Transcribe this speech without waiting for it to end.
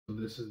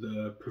This is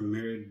the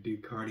Premièr de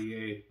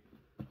Cartier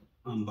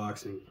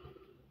unboxing.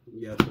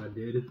 Yes, I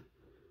did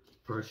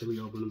partially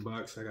open the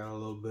box. I got a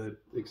little bit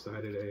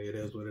excited. Hey, it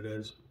is what it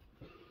is.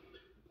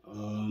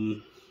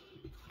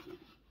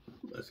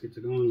 Let's get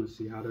to going. Let's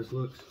see how this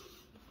looks.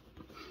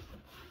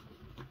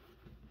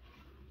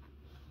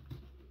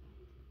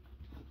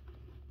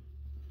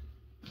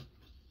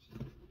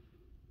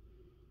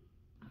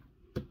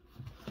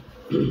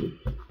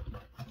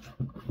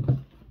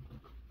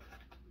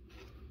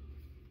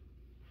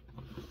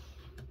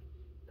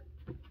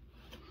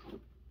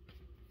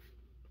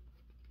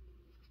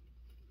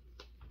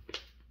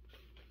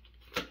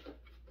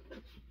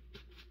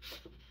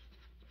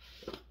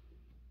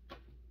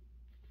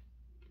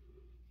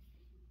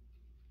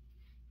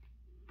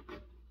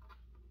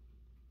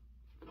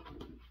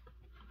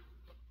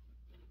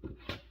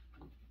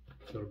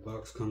 So the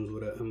box comes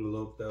with an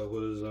envelope that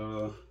was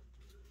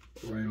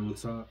right on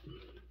top.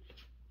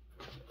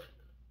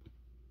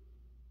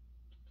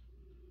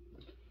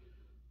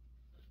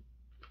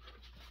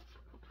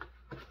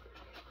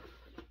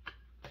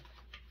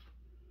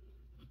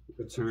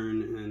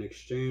 Return and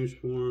exchange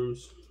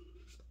forms.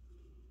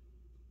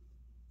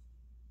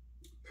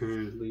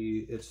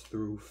 Apparently it's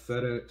through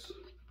FedEx,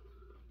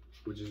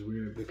 which is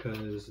weird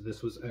because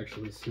this was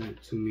actually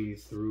sent to me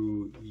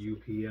through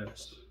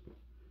UPS.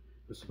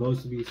 It's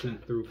supposed to be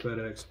sent through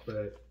FedEx,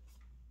 but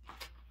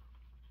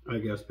I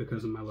guess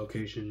because of my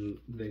location,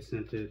 they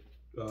sent it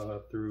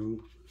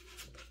through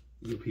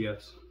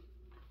UPS.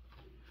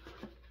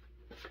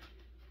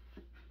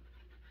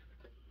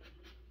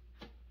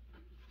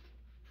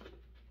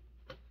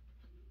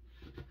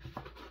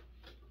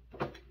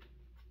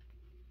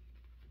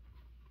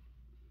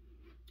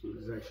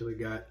 It's actually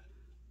got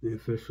the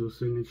official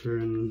signature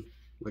and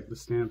like the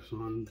stamps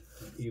on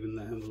even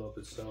the envelope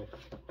itself.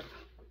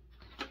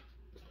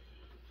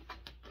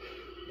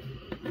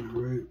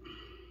 Alright,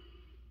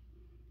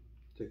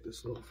 take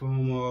this little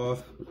foam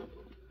off.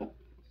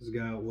 It's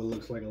got what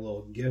looks like a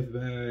little gift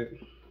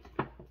bag.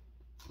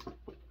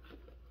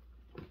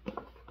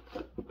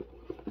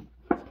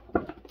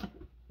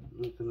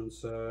 Nothing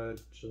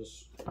inside,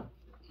 just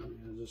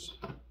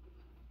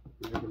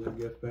regular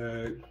gift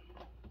bag.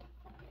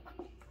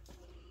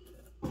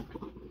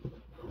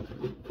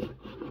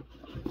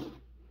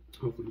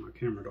 Hopefully my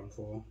camera don't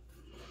fall.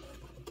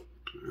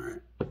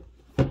 Alright.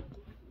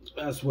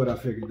 That's what I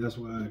figured. That's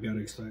why I got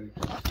excited.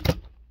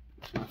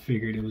 I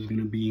figured it was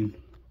gonna be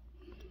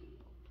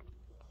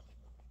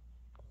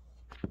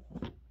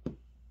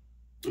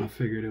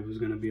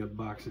a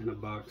box in a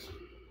box.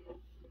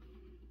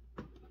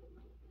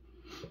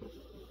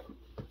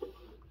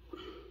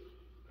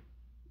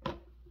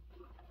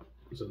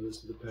 So this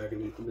is the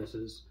packaging. This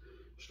is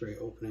straight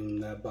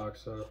opening that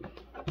box up.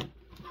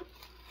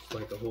 It's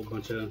like a whole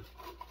bunch of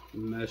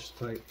mesh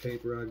type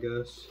paper, I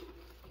guess.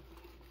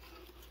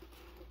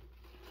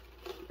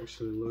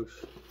 Actually looks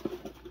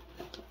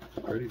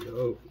pretty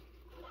dope.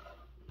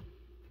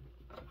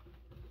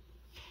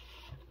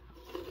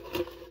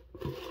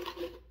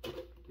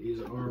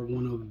 These are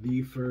one of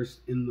the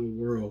first in the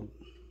world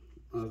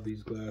of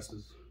these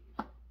glasses.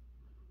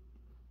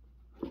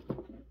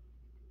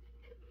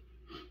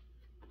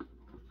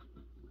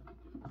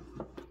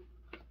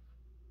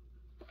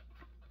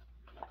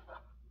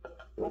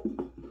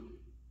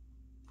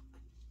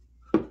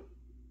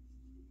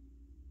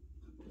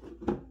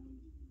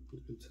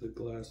 Into the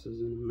glasses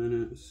in a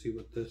minute, see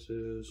what this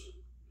is.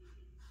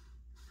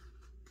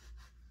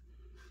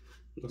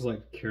 Looks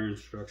like care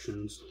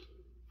instructions.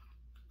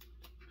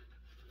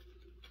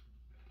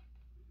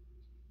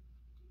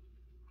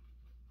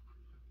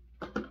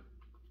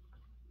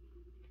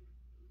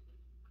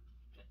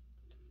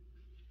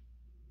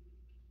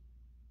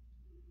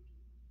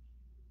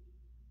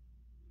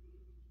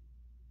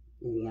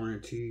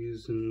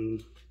 Warranties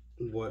and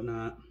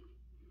whatnot.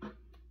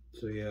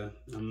 So yeah,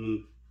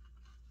 I'm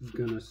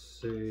gonna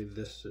say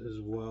this as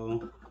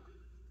well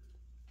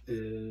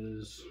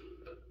is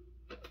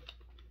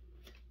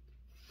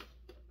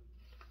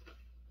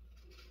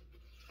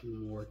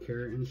more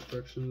care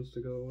instructions to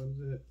go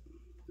with it.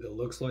 It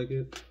looks like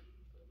it.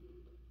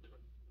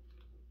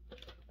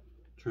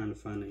 Trying to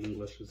find the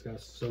English. It's got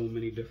so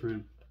many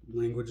different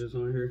languages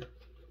on here.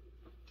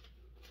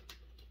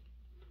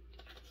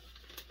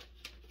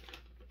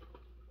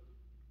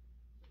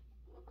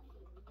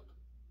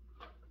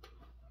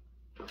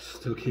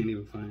 Still can't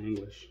even find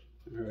English.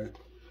 Alright.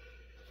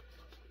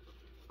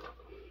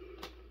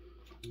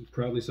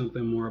 Probably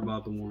something more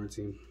about the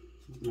warranty.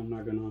 I'm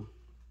not gonna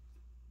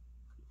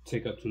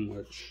take up too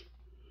much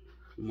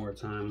more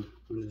time.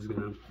 I'm just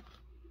gonna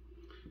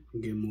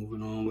get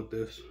moving on with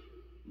this.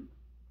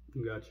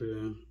 You got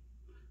your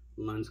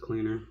lens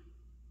cleaner,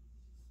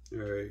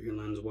 or your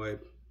lens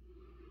wipe.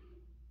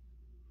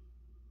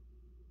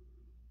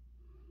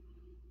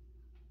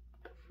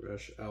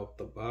 Fresh out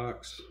the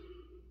box.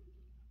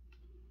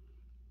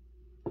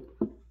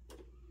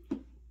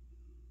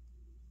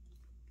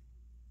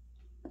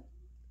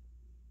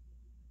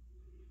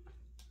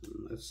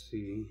 Let's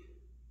see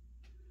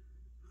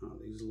how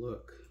these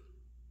look.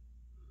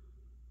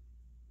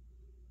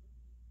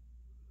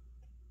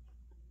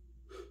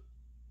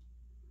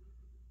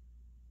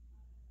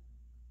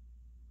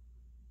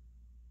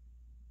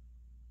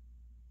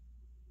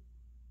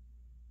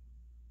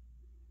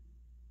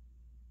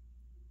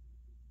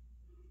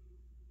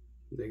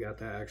 They got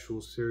the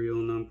actual serial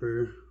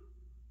number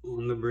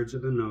on the bridge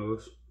of the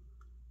nose.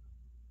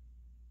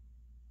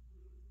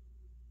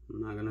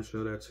 I'm not gonna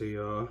show that to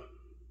y'all.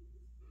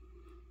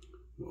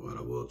 But what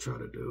I will try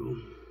to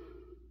do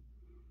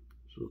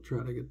is we'll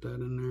try to get that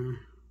in there.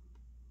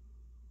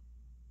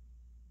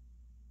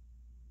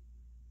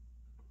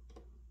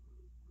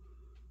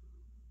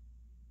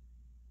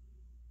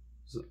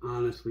 This is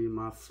honestly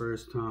my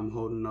first time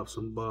holding up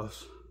some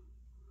buffs.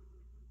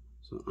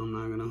 So I'm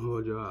not gonna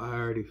hold y'all. I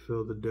already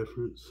feel the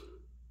difference.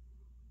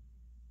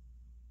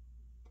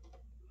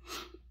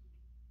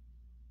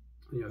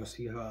 Y'all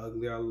see how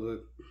ugly I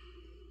look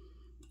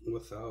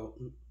without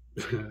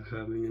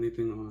having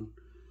anything on.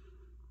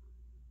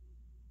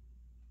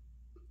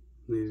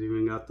 These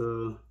even got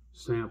the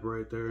stamp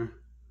right there.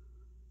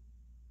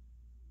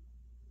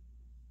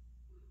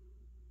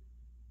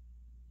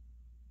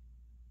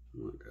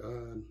 Oh my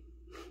God.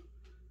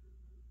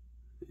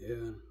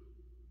 Yeah.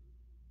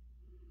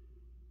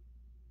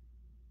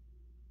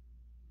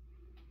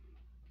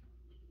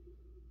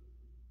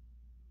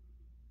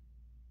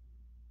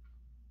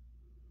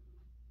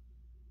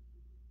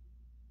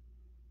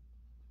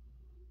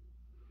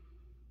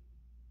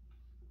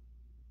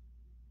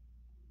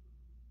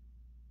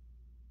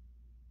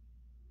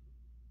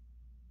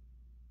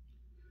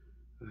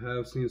 I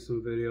have seen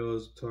some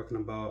videos talking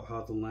about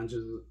how the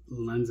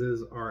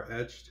lenses are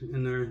etched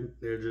in there.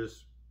 They're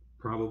just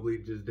probably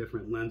just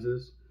different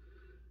lenses.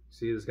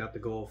 See, it's got the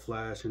gold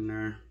flash in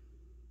there.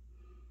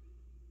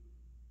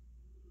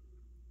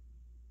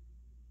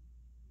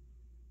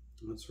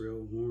 That's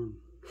real warm.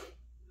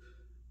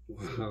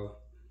 Wow.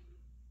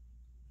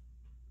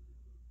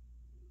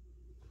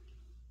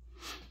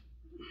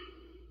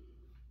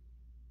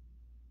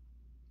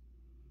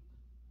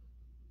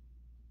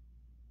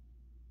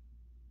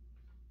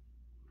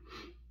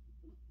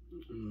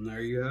 And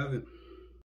there you have it.